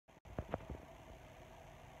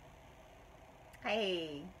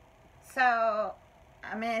Hey, so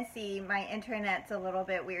I'm gonna see, my internet's a little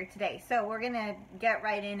bit weird today, so we're gonna get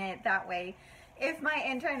right in it that way. If my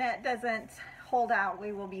internet doesn't hold out,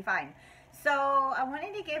 we will be fine. So I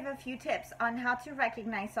wanted to give a few tips on how to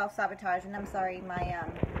recognize self-sabotage, and I'm sorry, my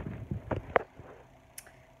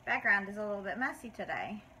background is a little bit messy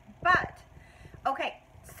today. But, okay,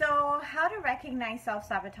 so how to recognize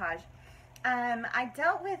self-sabotage. I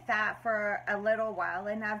dealt with that for a little while,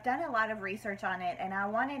 and I've done a lot of research on it, and I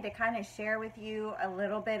wanted to kind of share with you a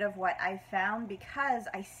little bit of what I found, because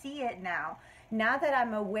I see it now. Now that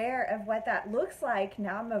I'm aware of what that looks like,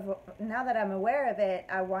 now that I'm aware of it,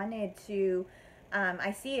 I wanted to,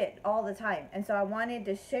 I see it all the time, and so I wanted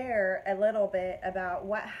to share a little bit about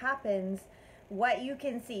what happens, what you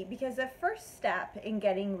can see, because the first step in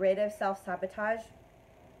getting rid of self-sabotage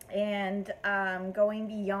and going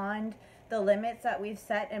beyond the limits that we've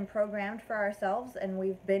set and programmed for ourselves and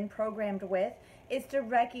we've been programmed with is to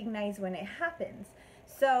recognize when it happens.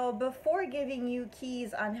 So before giving you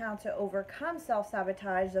keys on how to overcome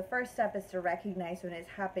self-sabotage, the first step is to recognize when it's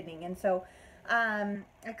happening. And so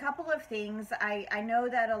a couple of things. I know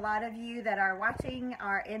that a lot of you that are watching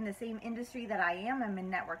are in the same industry that I am. I'm in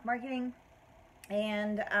network marketing,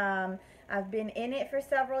 and I've been in it for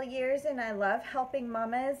several years, and I love helping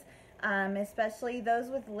mamas, especially those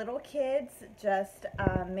with little kids, just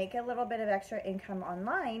make a little bit of extra income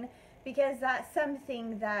online, because that's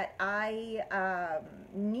something that I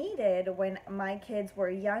needed when my kids were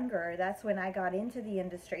younger. That's when I got into the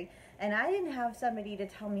industry, and I didn't have somebody to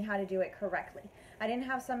tell me how to do it correctly. I didn't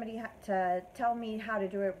have somebody to tell me how to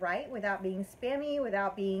do it right without being spammy,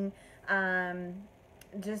 without being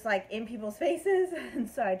just like in people's faces. And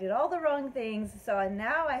so I did all the wrong things. So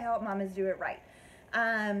now I help mamas do it right.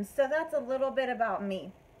 So that's a little bit about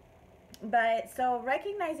me. But so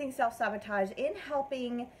recognizing self-sabotage in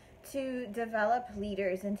helping to develop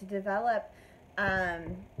leaders and to develop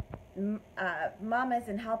mamas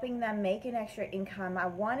and helping them make an extra income, I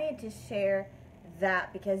wanted to share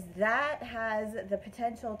that because that has the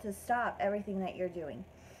potential to stop everything that you're doing.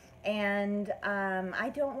 And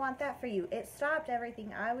I don't want that for you. It stopped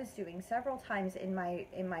everything I was doing several times in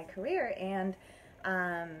my career, and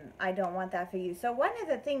I don't want that for you. So one of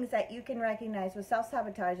the things that you can recognize with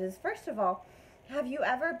self-sabotage is, first of all, have you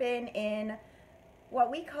ever been in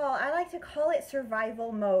what I like to call it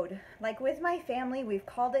survival mode? Like with my family, we've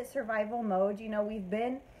called it survival mode. You know,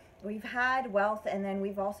 we've had wealth, and then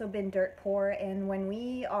we've also been dirt poor. And when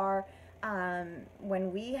we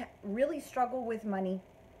really struggle with money,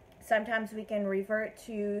 sometimes we can revert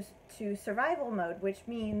to survival mode, which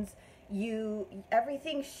means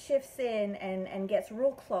everything shifts in and gets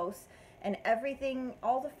real close, and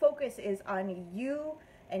all the focus is on you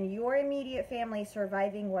and your immediate family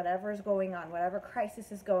surviving whatever's going on, whatever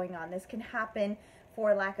crisis is going on. This can happen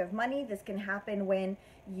for lack of money. This can happen when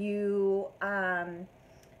you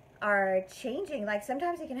are changing. Like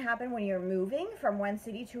sometimes it can happen when you're moving from one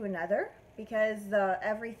city to another, because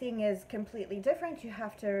everything is completely different. You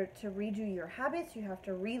have to redo your habits. You have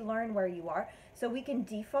to relearn where you are. So we can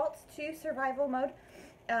default to survival mode.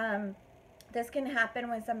 This can happen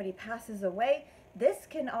when somebody passes away. This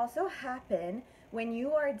can also happen when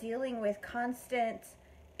you are dealing with constant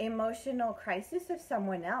emotional crisis of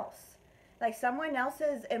someone else. Like someone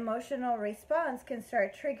else's emotional response can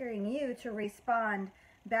start triggering you to respond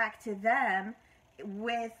back to them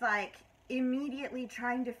with like immediately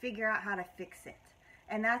trying to figure out how to fix it.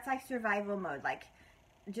 And that's like survival mode, like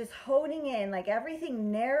just honing in, like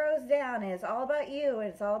everything narrows down and it's all about you, and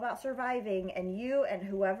it's all about surviving, and you and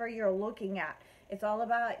whoever you're looking at, it's all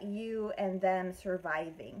about you and them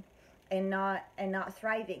surviving and not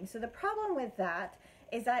thriving. So the problem with that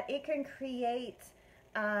is that it can create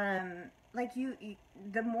like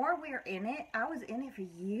the more we're in it, I was in it for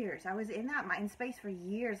years. I was in that mind space for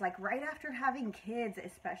years, like right after having kids,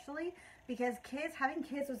 especially because having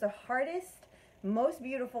kids was the hardest, most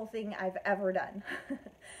beautiful thing I've ever done.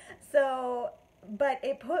 So, but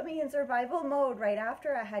it put me in survival mode right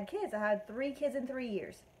after I had kids. I had 3 kids in 3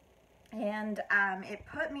 years. And it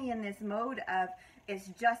put me in this mode of, it's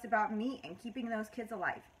just about me and keeping those kids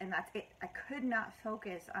alive. And that's it. I could not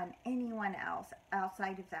focus on anyone else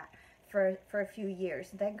outside of that for a few years.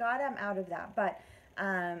 Thank God I'm out of that. But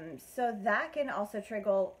so that can also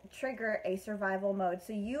trigger a survival mode.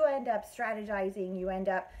 So you end up strategizing, you end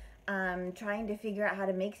up trying to figure out how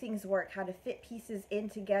to make things work, how to fit pieces in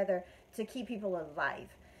together to keep people alive.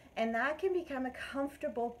 And that can become a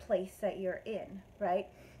comfortable place that you're in, right?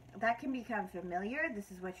 That can become familiar.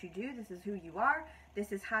 This is what you do. This is who you are.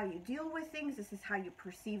 This is how you deal with things. This is how you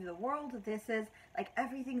perceive the world. This is like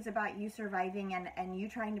everything's about you surviving and you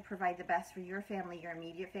trying to provide the best for your family, your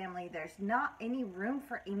immediate family. There's not any room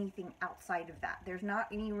for anything outside of that. There's not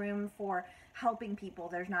any room for helping people.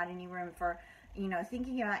 There's not any room for, you know,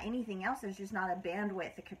 thinking about anything else. There's just not a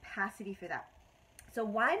bandwidth, a capacity for that. So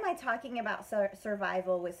why am I talking about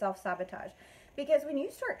survival with self-sabotage? Because when you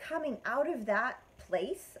start coming out of that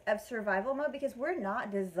place of survival mode, because we're not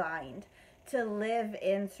designed to live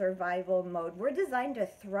in survival mode. We're designed to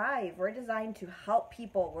thrive. We're designed to help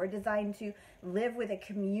people. We're designed to live with a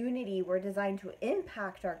community. We're designed to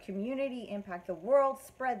impact our community, impact the world,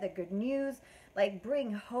 spread the good news, like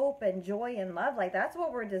bring hope and joy and love. Like that's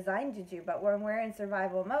what we're designed to do. But when we're in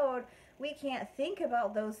survival mode, we can't think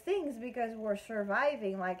about those things because we're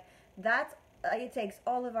surviving. Like that's it takes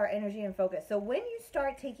all of our energy and focus. So when you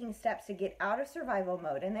start taking steps to get out of survival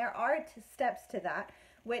mode, and there are steps to that,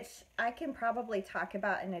 which I can probably talk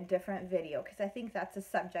about in a different video because I think that's a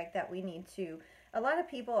subject that we need to, a lot of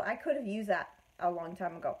people, I could have used that a long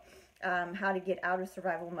time ago, how to get out of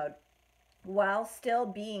survival mode while still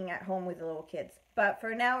being at home with the little kids. But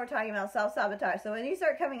for now, we're talking about self-sabotage. So when you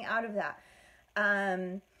start coming out of that,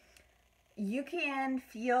 you can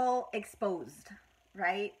feel exposed,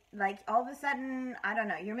 right? Like all of a sudden, I don't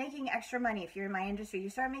know, you're making extra money. If you're in my industry, you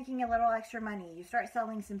start making a little extra money. You start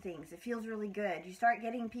selling some things. It feels really good. You start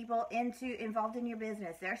getting people involved in your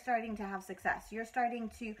business. They're starting to have success. You're starting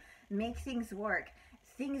to make things work.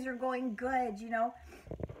 Things are going good, you know.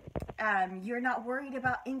 You're not worried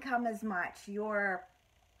about income as much. You're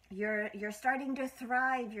starting to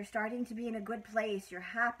thrive. You're starting to be in a good place. You're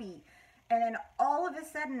happy. And then all of a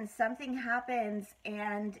sudden something happens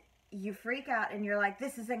and you freak out and you're like,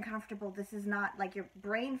 this is uncomfortable. This is not, like your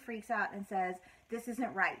brain freaks out and says, this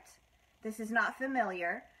isn't right. This is not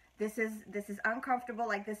familiar. This is uncomfortable.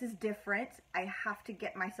 Like this is different. I have to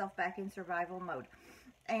get myself back in survival mode.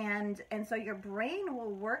 And so your brain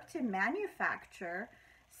will work to manufacture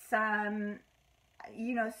some,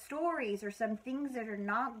 you know, stories or some things that are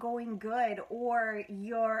not going good, or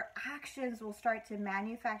your actions will start to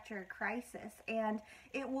manufacture a crisis, and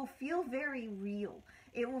it will feel very real.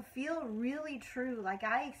 It will feel really true. Like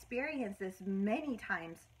I experienced this many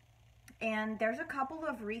times, and there's a couple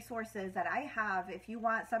of resources that I have if you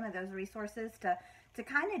want some of those resources to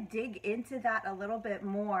kind of dig into that a little bit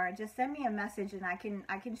more. Just send me a message and I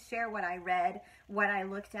can share what I read, what I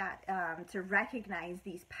looked at, to recognize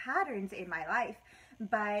these patterns in my life.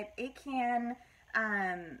 But it can,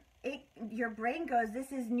 your brain goes,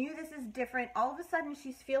 this is new, this is different. All of a sudden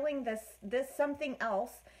she's feeling this something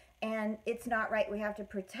else, and it's not right. We have to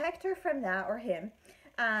protect her from that, or him.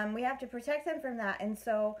 We have to protect them from that. And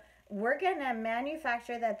so we're going to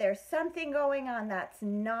manufacture that there's something going on that's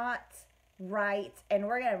not right, and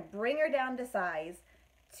we're going to bring her down to size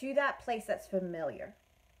to that place that's familiar.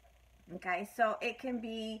 Okay, so it can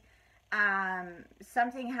be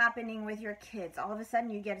something happening with your kids. All of a sudden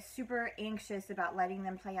you get super anxious about letting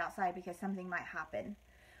them play outside because something might happen.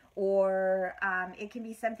 Or it can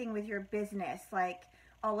be something with your business, like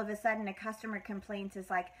all of a sudden a customer complaint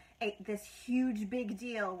is like this huge big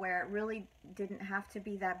deal where it really didn't have to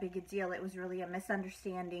be that big a deal. It was really a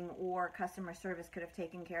misunderstanding, or customer service could have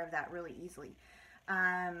taken care of that really easily.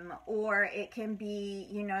 Or it can be,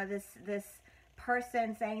 you know, this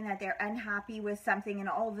person saying that they're unhappy with something, and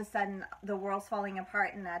all of a sudden the world's falling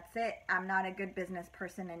apart and that's it. I'm not a good business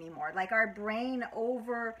person anymore. Like our brain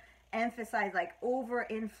overemphasizes, like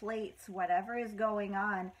overinflates whatever is going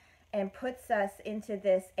on, and puts us into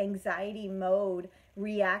this anxiety mode,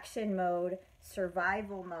 reaction mode,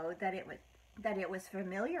 survival mode that it was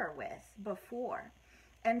familiar with before.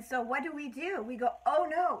 And so what do? We go, oh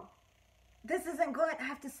no, this isn't good. I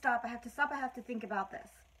have to stop. I have to think about this.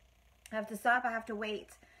 I have to stop. I have to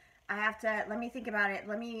wait. Let me think about it.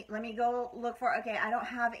 Let me go look for, okay, I don't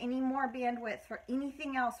have any more bandwidth for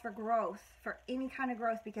anything else, for growth, for any kind of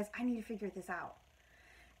growth, because I need to figure this out.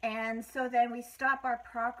 And so then we stop our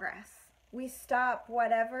progress. We stop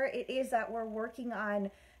whatever it is that we're working on,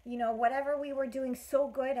 you know, whatever we were doing so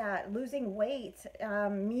good at, losing weight,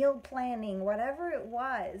 meal planning, whatever it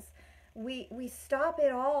was. We stop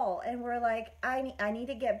it all, and we're like, I need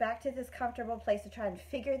to get back to this comfortable place to try and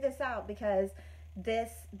figure this out, because this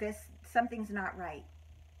something's not right.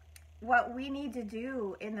 What we need to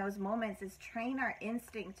do in those moments is train our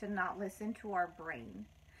instinct to not listen to our brain.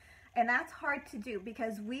 And that's hard to do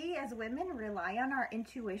because we as women rely on our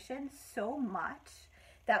intuition so much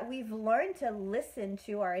that we've learned to listen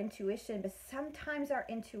to our intuition, but sometimes our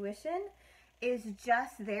intuition is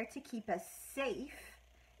just there to keep us safe.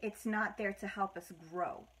 It's not there to help us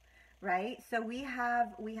grow. right? So we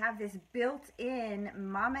have this built-in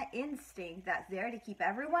mama instinct that's there to keep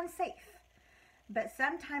everyone safe. But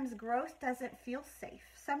sometimes growth doesn't feel safe.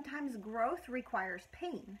 Sometimes growth requires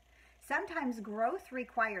pain. Sometimes growth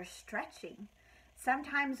requires stretching.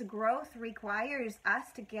 Sometimes growth requires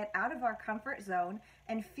us to get out of our comfort zone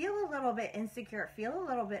and feel a little bit insecure, feel a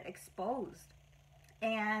little bit exposed.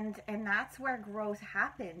 And that's where growth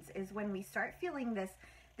happens, is when we start feeling this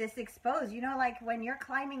exposed. You know, like when you're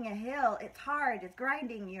climbing a hill, it's hard, it's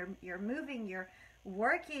grinding, you're moving, you're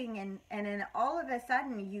working, and then all of a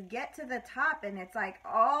sudden you get to the top and it's like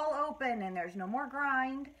all open and there's no more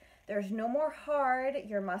grind, there's no more hard,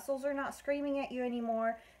 your muscles are not screaming at you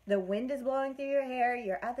anymore, the wind is blowing through your hair,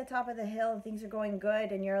 you're at the top of the hill and things are going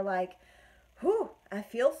good, and you're like, whew, I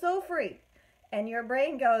feel so free. And your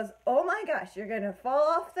brain goes, oh my gosh, you're gonna fall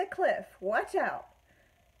off the cliff, watch out,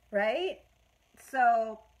 right?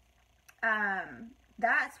 So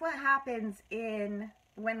that's what happens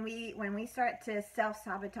when we start to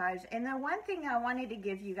self-sabotage. And the one thing I wanted to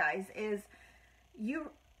give you guys is,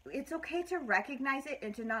 it's okay to recognize it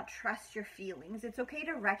and to not trust your feelings. It's okay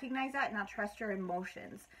to recognize that and not trust your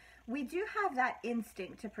emotions. We do have that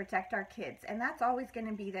instinct to protect our kids, and that's always going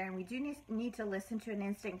to be there, and we do need to listen to an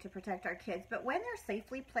instinct to protect our kids. But when they're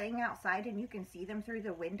safely playing outside and you can see them through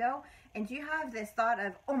the window, and you have this thought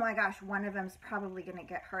of, oh my gosh, one of them's probably going to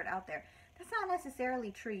get hurt out there, that's not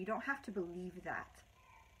necessarily true. You don't have to believe that.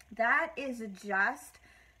 That is just,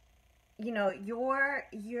 you know,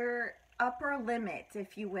 your upper limit,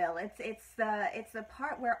 if you will. It's the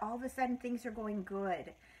part where all of a sudden things are going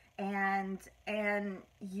good, and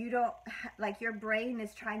you don't, like, your brain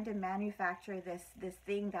is trying to manufacture this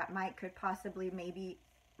thing that could possibly maybe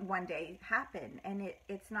one day happen, and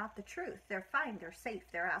it's not the truth. They're fine, they're safe,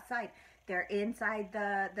 they're outside, they're inside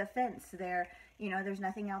the fence, they're, you know, there's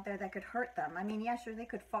nothing out there that could hurt them. I mean, yeah, sure, they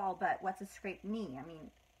could fall, but what's a scraped knee? I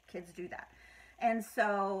mean, kids do that. And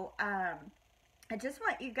so I just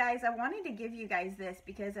wanted to give you guys this,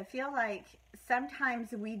 because I feel like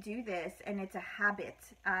sometimes we do this and it's a habit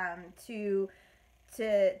to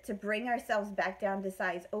bring ourselves back down to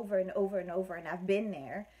size over and over and over, and I've been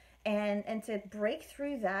there. And to break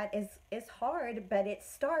through that is hard, but it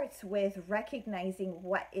starts with recognizing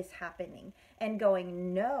what is happening and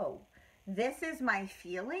going, no, this is my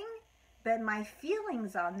feeling, but my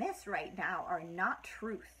feelings on this right now are not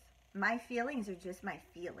truth. My feelings are just my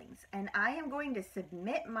feelings, and I am going to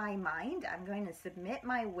submit my mind, I'm going to submit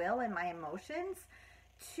my will and my emotions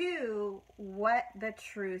to what the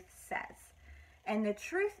truth says. And the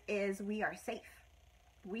truth is, we are safe.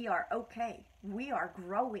 We are okay. We are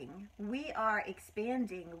growing. We are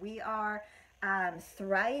expanding. We are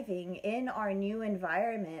thriving in our new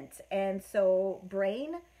environment. And so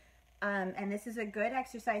brain, and this is a good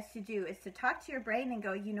exercise to do, is to talk to your brain and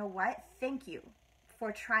go, you know what? Thank you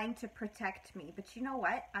for trying to protect me, but you know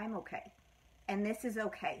what? I'm okay, and this is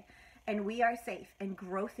okay, and we are safe, and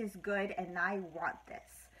growth is good, and I want this.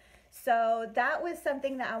 So that was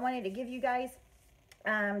something that I wanted to give you guys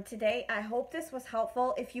today. I hope this was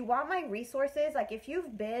helpful. If you want my resources, like if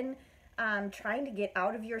you've been trying to get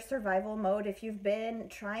out of your survival mode, if you've been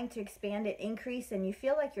trying to expand and increase, and you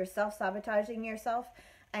feel like you're self-sabotaging yourself,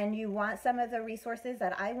 and you want some of the resources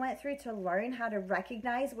that I went through to learn how to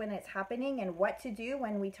recognize when it's happening and what to do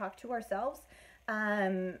when we talk to ourselves,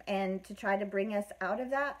 and to try to bring us out of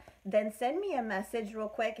that, then send me a message real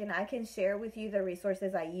quick and I can share with you the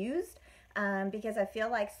resources I used, because I feel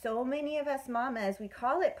like so many of us mamas, we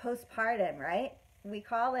call it postpartum, right? We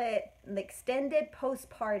call it extended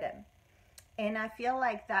postpartum. And I feel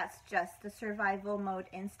like that's just the survival mode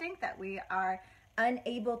instinct that we are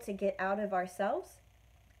unable to get out of ourselves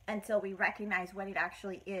until we recognize what it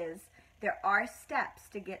actually is. There are steps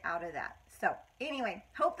to get out of that. So anyway,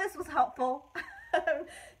 hope this was helpful.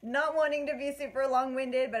 Not wanting to be super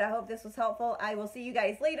long-winded, but I hope this was helpful. I will see you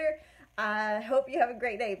guys later. Hope you have a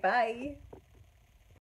great day. Bye.